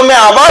جو میں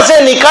آوازیں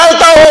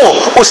نکالتا ہوں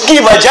اس کی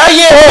وجہ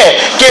یہ ہے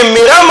کہ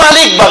میرا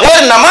مالک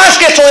بغیر نماز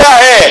کے سویا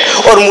ہے,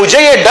 اور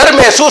مجھے یہ ڈر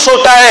محسوس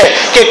ہوتا ہے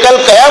کہ کل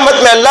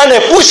قیامت میں اللہ نے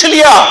پوچھ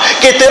لیا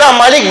کہ تیرا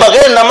مالک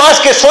بغیر نماز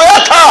کے سویا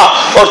تھا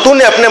اور تو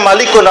نے اپنے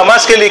مالک کو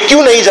نماز کے لیے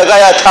کیوں نہیں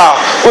جگایا تھا,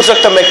 اس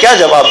وقت میں کیا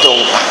جواب دوں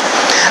گا.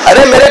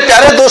 ارے میرے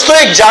پیارے دوستو,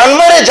 ایک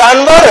جانور ہے,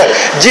 جانور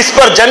جس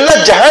پر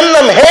جنت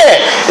جہنم ہے,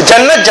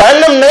 جنت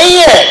جہنم نہیں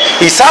ہے,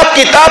 حساب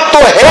کتاب تو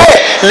ہے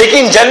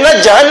لیکن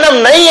جنت جہنم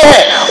نہیں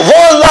ہے. وہ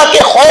اللہ کے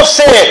خوف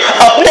سے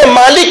اپنے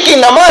مالک کی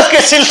نماز کے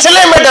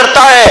سلسلے میں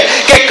ڈرتا ہے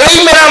کہ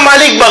کئی میرا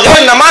مالک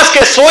بغیر نماز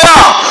کے سویا,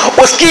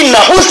 اس کی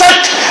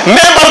نحوست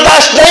میں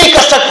برداشت نہیں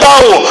کر سکتا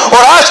ہوں.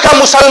 اور آج کا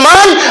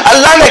مسلمان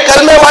اللہ نے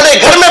کلمے والے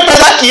گھر میں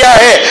پیدا کیا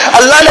ہے,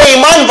 اللہ نے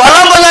ایمان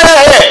والا بنایا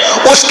ہے,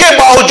 اس کے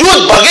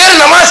باوجود بغیر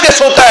نماز کے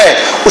سوتا ہے,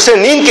 اسے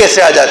نیند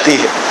کیسے آ جاتی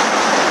ہے؟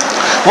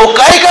 وہ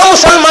کائے کا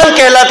مسلمان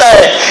کہلاتا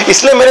ہے.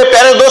 اس لیے میرے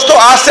پیارے دوستو,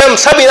 آج سے ہم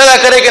سب ارادہ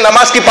کریں کہ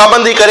نماز کی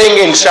پابندی کریں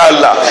گے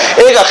انشاءاللہ.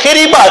 ایک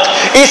آخری بات,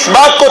 اس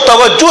بات کو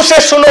توجہ سے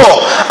سنو,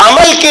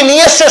 عمل کی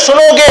نیت سے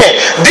سنو گے,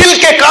 دل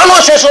کے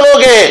کانوں سے سنو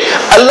گے,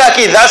 اللہ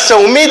کی ذات سے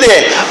امید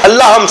ہے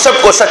اللہ ہم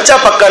سب کو سچا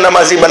پکا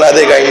نمازی بنا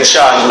دے گا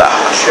انشاءاللہ.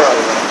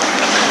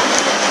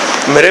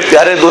 میرے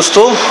پیارے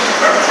دوستو,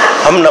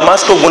 ہم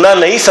نماز کو گناہ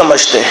نہیں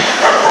سمجھتے,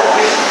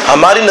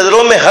 ہماری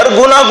نظروں میں ہر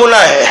گناہ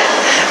گناہ ہے.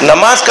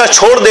 نماز کا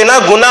چھوڑ دینا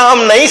گناہ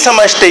ہم نہیں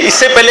سمجھتے. اس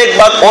سے پہلے ایک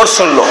بات اور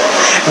سن لو,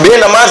 بے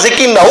نمازی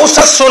کی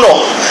نحوست سنو.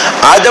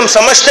 آج ہم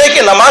سمجھتے ہیں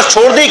کہ نماز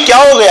چھوڑ دی کیا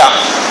ہو گیا.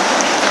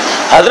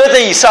 حضرت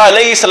عیسیٰ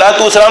علیہ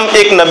السلام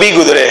ایک نبی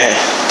گزرے ہیں,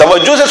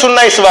 توجہ سے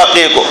سننا اس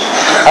واقعے کو.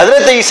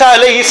 حضرت عیسیٰ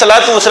علیہ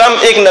السلام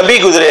ایک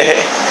نبی گزرے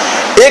ہیں.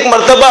 ایک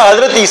مرتبہ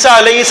حضرت عیسیٰ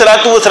علیہ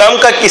السلام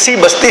کا کسی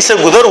بستی سے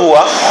گزر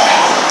ہوا,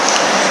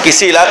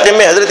 کسی علاقے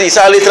میں حضرت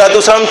عیسیٰ علیہ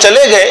السلام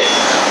چلے گئے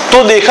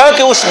تو دیکھا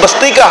کہ اس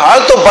بستی کا حال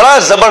تو بڑا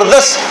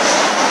زبردست,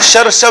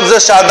 سرسبز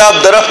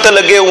شاداب درخت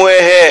لگے ہوئے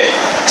ہیں,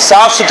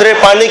 صاف ستھرے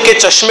پانی کے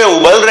چشمے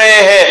ابل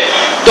رہے ہیں.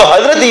 تو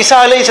حضرت عیسیٰ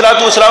علیہ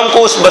السلام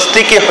کو اس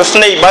بستی کی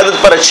حسن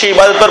عبادت پر, اچھی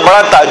عبادت پر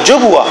بڑا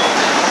تعجب ہوا.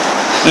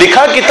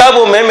 لکھا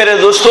کتابوں میں میرے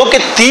دوستوں کہ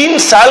 3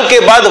 سال کے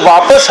بعد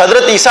واپس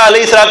حضرت عیسیٰ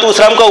علیہ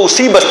السلام کا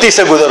اسی بستی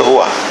سے گزر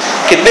ہوا.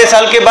 کتنے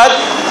سال کے بعد؟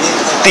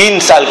 3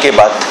 سال کے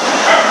بعد.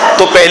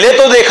 تو پہلے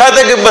تو دیکھا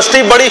تھا کہ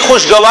بستی بڑی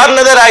خوشگوار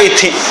نظر آئی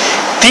تھی.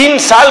 3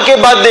 سال کے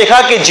بعد دیکھا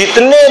کہ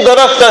جتنے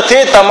درخت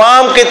تھے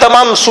تمام کے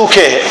تمام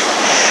سوکھے ہیں,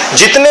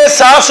 جتنے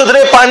صاف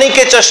ستھرے پانی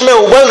کے چشمے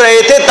ابل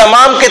رہے تھے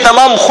تمام کے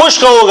تمام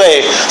خشک ہو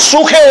گئے,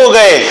 سوکھے ہو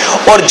گئے,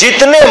 اور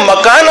جتنے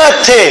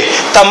مکانات تھے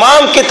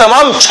تمام کے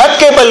تمام چھت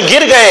کے بل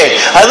گر گئے.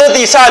 حضرت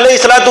عیسیٰ علیہ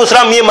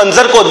السلام یہ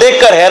منظر کو دیکھ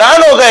کر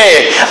حیران ہو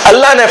گئے.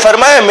 اللہ نے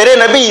فرمایا میرے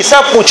نبی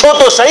عیسیٰ پوچھو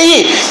تو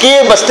صحیح کہ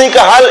یہ بستی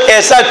کا حال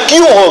ایسا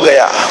کیوں ہو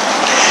گیا,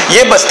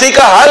 یہ بستی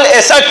کا حال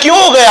ایسا کیوں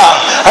ہو گیا.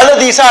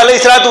 حضرت عیسیٰ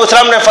علیہ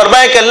السلام نے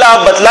فرمایا کہ اللہ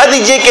آپ بتلا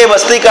دیجئے کہ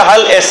بستی کا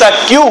حال ایسا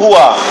کیوں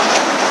ہوا.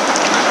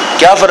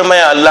 کیا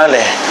فرمایا اللہ نے,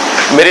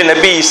 میرے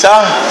نبی عیسیٰ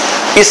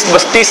اس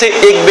بستی سے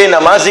ایک بے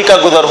نمازی کا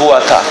گزر ہوا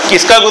تھا.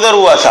 کس کا گزر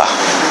ہوا تھا؟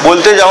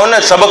 بولتے جاؤ نا,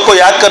 سبق کو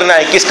یاد کرنا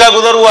ہے. کس کا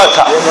گزر ہوا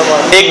تھا؟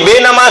 ایک بے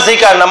نمازی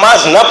کا,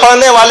 نماز نہ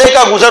پڑھنے والے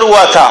کا گزر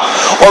ہوا تھا.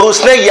 اور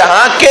اس نے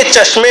یہاں کے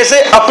چشمے سے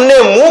اپنے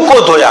منہ کو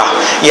دھویا,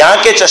 یہاں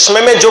کے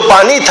چشمے میں جو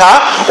پانی تھا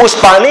اس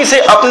پانی سے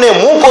اپنے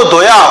منہ کو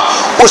دھویا.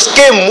 اس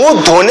کے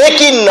منہ دھونے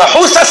کی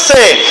نحوست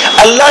سے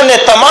اللہ نے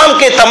تمام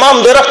کے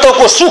تمام درختوں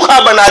کو سوکھا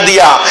بنا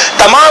دیا.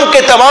 تمام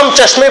کے تمام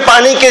چشمے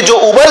پانی کے جو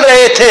ابل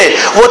رہے تھے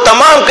وہ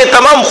تمام کے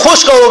تمام خشک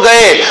ہو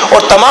گئے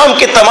اور تمام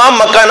کے تمام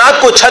مکانات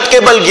کو چھت کے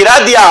بل گرا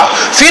دیا.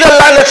 پھر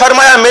اللہ نے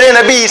فرمایا میرے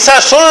نبی عیسیٰ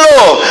سن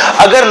لو,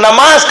 اگر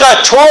نماز کا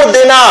چھوڑ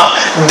دینا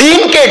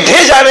دین کے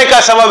ڈھہ جانے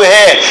کا سبب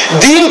ہے,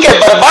 دین کے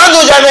برباد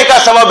ہو جانے کا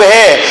سبب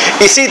ہے,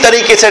 اسی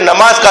طریقے سے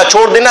نماز کا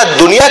چھوڑ دینا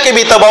دنیا کے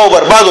بھی تباہ و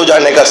برباد ہو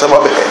جانے کا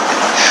سبب ہے.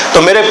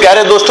 تو میرے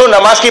پیارے دوستوں,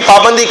 نماز کی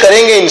پابندی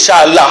کریں گے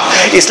انشاءاللہ,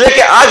 اس لیے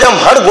کہ آج ہم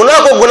ہر گناہ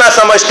کو گناہ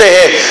سمجھتے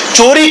ہیں.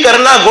 چوری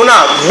کرنا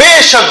گناہ, بے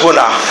شک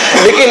گناہ,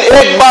 لیکن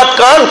ایک بات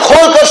کان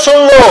کھول کر سن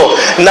لو,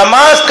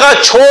 نماز کا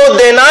چھوڑ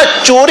دینا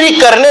چوری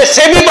کرنے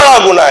سے بھی بڑا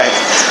گناہ ہے.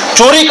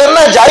 چوری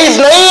کرنا جائز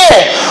نہیں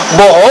ہے,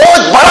 بہت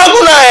بڑا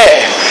گناہ ہے,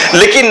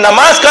 لیکن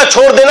نماز کا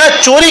چھوڑ دینا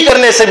چوری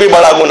کرنے سے بھی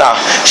بڑا گناہ.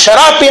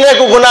 شراب پینے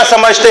کو گناہ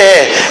سمجھتے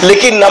ہیں,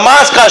 لیکن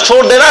نماز کا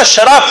چھوڑ دینا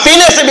شراب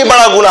پینے سے بھی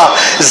بڑا گناہ.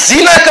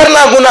 زنا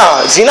کرنا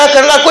گناہ, زنا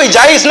کرنا کوئی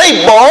جائز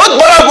نہیں, بہت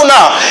بڑا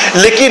گناہ,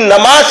 لیکن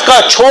نماز کا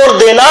چھوڑ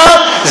دینا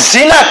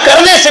زنا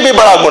کرنے سے بھی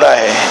بڑا گناہ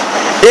ہے.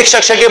 ایک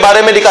شخص کے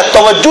بارے میں لکھا,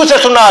 توجہ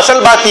سے سننا, اصل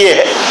بات یہ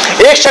ہے,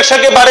 ایک شخص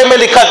کے بارے میں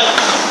لکھا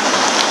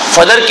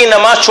فجر کی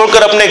نماز چھوڑ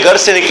کر اپنے گھر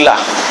سے نکلا,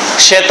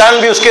 شیطان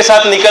بھی اس کے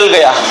ساتھ نکل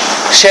گیا.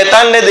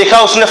 شیطان نے دیکھا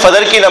اس نے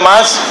فجر کی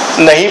نماز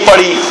نہیں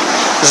پڑھی,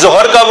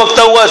 ظہر کا وقت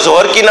ہوا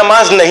ظہر کی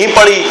نماز نہیں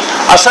پڑھی،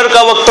 عصر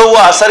کا وقت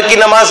ہوا عصر کی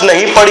نماز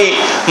نہیں پڑھی،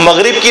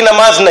 مغرب کی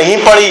نماز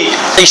نہیں پڑھی،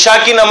 عشاء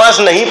کی نماز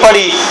نہیں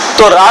پڑھی،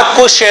 تو رات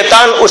کو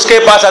شیطان اس کے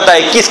پاس آتا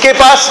ہے. کس کے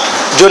پاس؟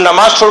 جو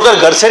نماز چھوڑ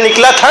کر گھر سے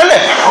نکلا تھا نا،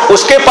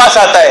 اس کے پاس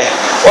آتا ہے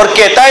اور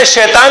کہتا ہے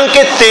شیطان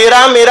کہ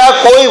تیرا میرا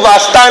کوئی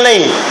واسطہ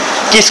نہیں.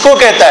 کس کو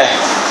کہتا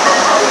ہے؟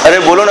 ارے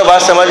بولو نا،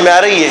 بات سمجھ میں آ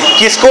رہی ہے؟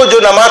 کس کو؟ جو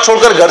نماز چھوڑ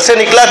کر گھر سے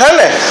نکلا تھا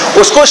نا،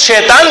 اس کو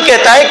شیطان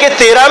کہتا ہے کہ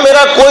تیرا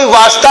میرا کوئی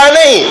واسطہ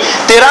نہیں،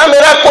 تیرا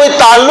میرا کوئی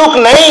تعلق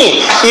نہیں،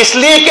 اس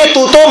لیے کہ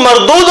تو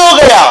مردود ہو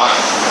گیا.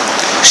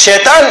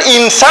 شیطان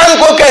انسان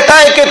کو کہتا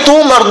ہے کہ تو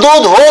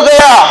مردود ہو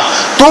گیا،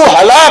 تو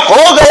ہلاک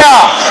ہو گیا،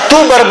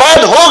 تو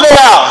برباد ہو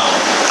گیا.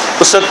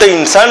 اس وقت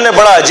انسان نے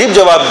بڑا عجیب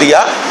جواب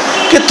دیا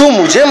کہ تو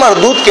مجھے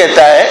مردود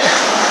کہتا ہے،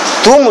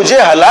 تو مجھے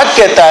ہلاک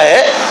کہتا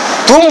ہے،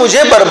 تو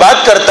مجھے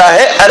برباد کرتا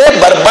ہے. ارے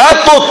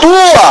برباد تو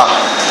ہوا،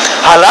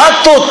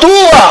 ہلاک تو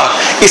ہوا،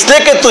 اس لیے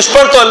کہ تجھ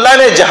پر تو اللہ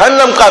نے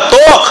جہنم کا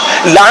توق،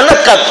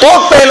 لعنت کا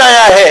توق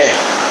پہنایا ہے.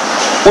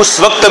 اس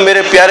وقت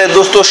میرے پیارے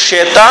دوستو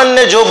شیطان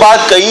نے جو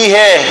بات کہی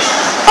ہے،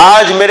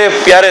 آج میرے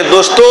پیارے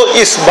دوستو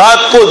اس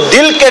بات کو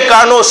دل کے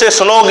کانوں سے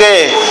سنو گے،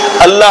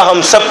 اللہ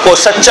ہم سب کو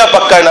سچا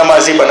پکا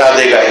نمازی بنا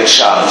دے گا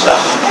انشاءاللہ.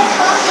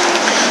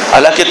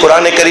 حالانکہ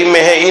قرآن کریم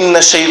میں ہے ان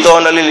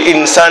الشیطان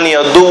للانسان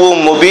عدو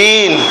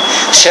مبین،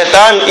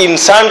 شیطان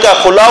انسان کا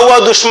کھلا ہوا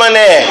دشمن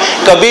ہے،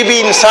 کبھی بھی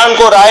انسان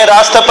کو راہ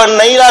راستہ پر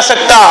نہیں لا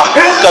سکتا،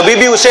 کبھی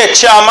بھی اسے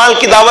اچھے اعمال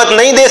کی دعوت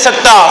نہیں دے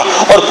سکتا.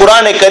 اور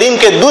قرآن کریم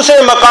کے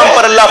دوسرے مقام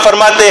پر اللہ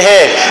فرماتے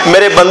ہیں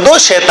میرے بندو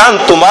شیطان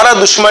تمہارا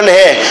دشمن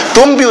ہے،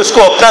 تم بھی اس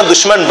کو اپنا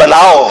دشمن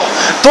بناؤ،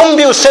 تم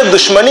بھی اس سے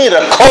دشمنی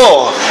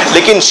رکھو.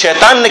 لیکن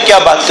شیطان نے کیا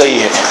بات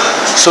کہی ہے؟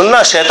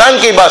 سننا، شیطان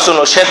کی بات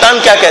سنو. شیطان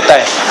کیا کہتا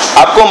ہے؟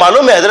 آپ کو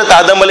معلوم ہے حضرت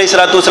آدم علیہ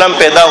السلام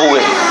پیدا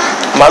ہوئے،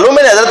 معلوم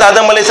ہے حضرت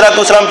آدم علیہ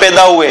السلام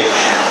پیدا ہوئے،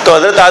 تو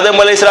حضرت آدم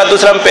علیہ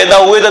السلام پیدا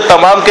ہوئے تو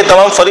تمام کے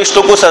تمام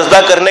فرشتوں کو سجدہ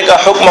کرنے کا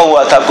حکم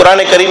ہوا تھا.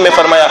 قرآن کریم میں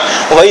فرمایا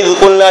وَإِذْ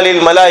قُلْنَا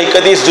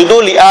لِلْمَلَائِكَةِ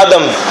اسْجُدُوا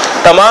لِآدَمَ،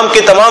 تمام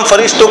کے تمام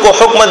فرشتوں کو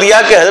حکم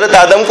دیا کہ حضرت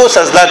آدم کو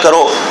سجدہ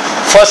کرو.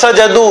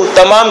 فَسَجَدُوا،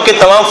 تمام کے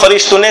تمام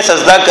فرشتوں نے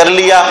سجدہ کر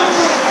لیا،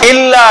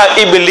 إِلَّا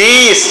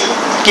إِبْلِيسَ،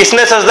 کس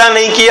نے سجدہ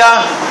نہیں کیا؟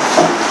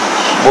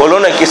 بولو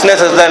نا، کس نے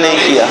سجدہ نہیں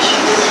کیا؟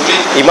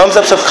 امام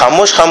صاحب سب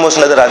خاموش خاموش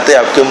نظر آتے ہیں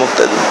آپ کے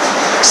مقتدی.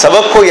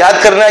 سبق کو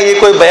یاد کرنا یہ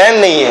کوئی بیان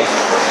نہیں ہے.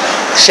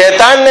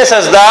 شیطان نے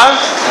سجدہ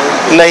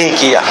نہیں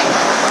کیا.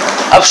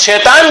 اب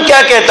شیطان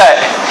کیا کہتا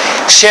ہے؟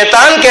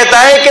 شیطان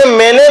کہتا ہے کہ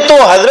میں نے تو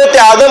حضرت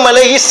آدم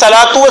علیہ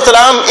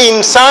السلام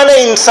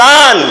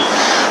انسان،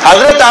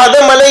 حضرت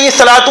آدم علیہ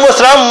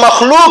السلام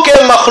مخلوق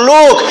ہے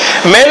مخلوق،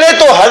 میں نے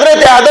تو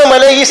حضرت آدم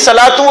علیہ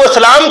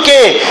السلام کے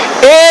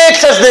ایک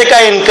سجدے کا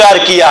انکار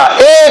کیا،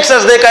 ایک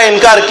سجدے کا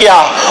انکار کیا،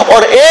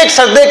 اور ایک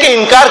سجدے کے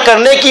انکار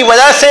کرنے کی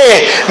وجہ سے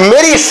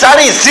میری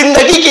ساری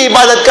زندگی کی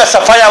عبادت کا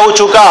صفایا ہو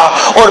چکا،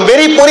 اور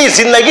میری پوری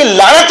زندگی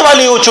لعنت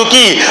والی ہو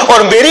چکی،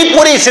 اور میری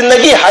پوری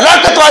زندگی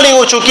ہلاکت والی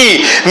ہو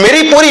چکی،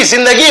 میری پوری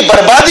زندگی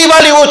بربادی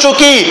والی ہو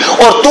چکی.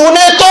 اور تو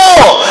نے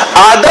تو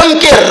آدم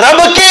کے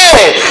رب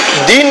کے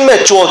دین میں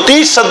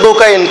 34 سجدوں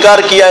کا انکار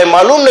کیا ہے،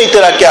 معلوم نہیں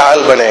تیرا کیا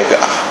حال بنے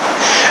گا.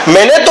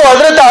 میں نے تو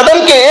حضرت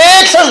آدم کے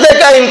ایک سجدے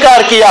کا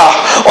انکار کیا،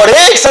 اور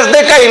ایک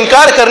سجدے کا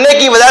انکار کرنے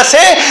کی وجہ سے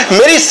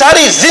میری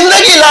ساری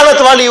زندگی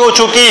لعنت والی ہو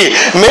چکی،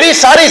 میری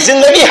ساری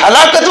زندگی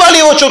ہلاکت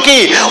والی ہو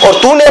چکی، اور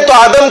تو نے تو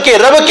آدم کے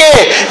رب کے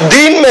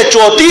دین میں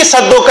 34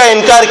 سجدوں کا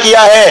انکار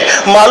کیا ہے،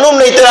 معلوم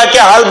نہیں تیرا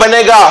کیا حال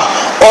بنے گا.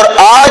 اور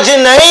آج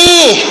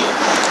نہیں،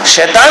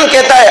 شیطان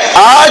کہتا ہے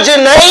آج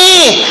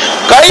نہیں،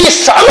 کئی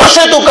سالوں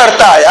سے تو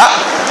کرتا آیا.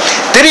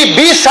 تیری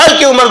 20 سال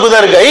کی عمر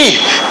گزر گئی،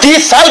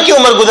 30 سال کی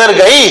عمر گزر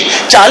گئی،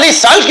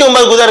 40 سال کی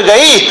عمر گزر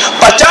گئی،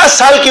 50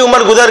 سال کی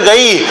عمر گزر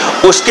گئی،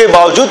 اس کے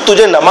باوجود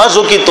تجھے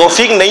نمازوں کی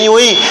توفیق نہیں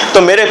ہوئی.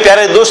 تو میرے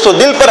پیارے دوستو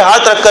دل پر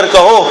ہاتھ رکھ کر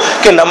کہو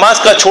کہ نماز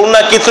کا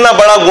چھوڑنا کتنا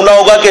بڑا گناہ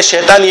ہوگا کہ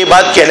شیطان یہ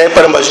بات کہنے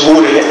پر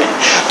مجبور ہے.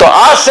 تو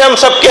آج سے ہم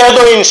سب کہہ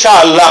دو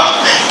انشاءاللہ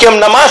کہ ہم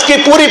نماز کی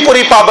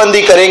پوری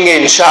پابندی کریں گے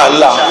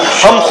انشاءاللہ.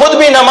 ہم خود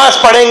بھی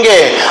نماز پڑھیں گے،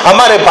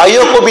 ہمارے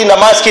بھائیوں کو بھی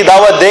نماز کی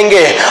دعوت دیں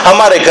گے،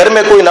 ہمارے گھر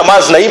میں کوئی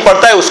نماز نہیں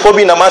پڑھتا ہے اس کو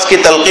بھی نماز کی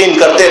تلقین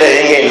کرتے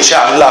رہیں گے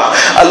انشاءاللہ.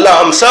 اللہ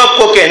ہم سب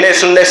کو کہنے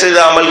سننے سے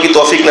عمل کی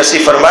توفیق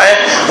نصیب فرمائے.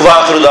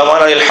 وآخر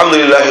دعوانا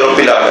الحمدللہ رب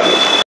العالمین.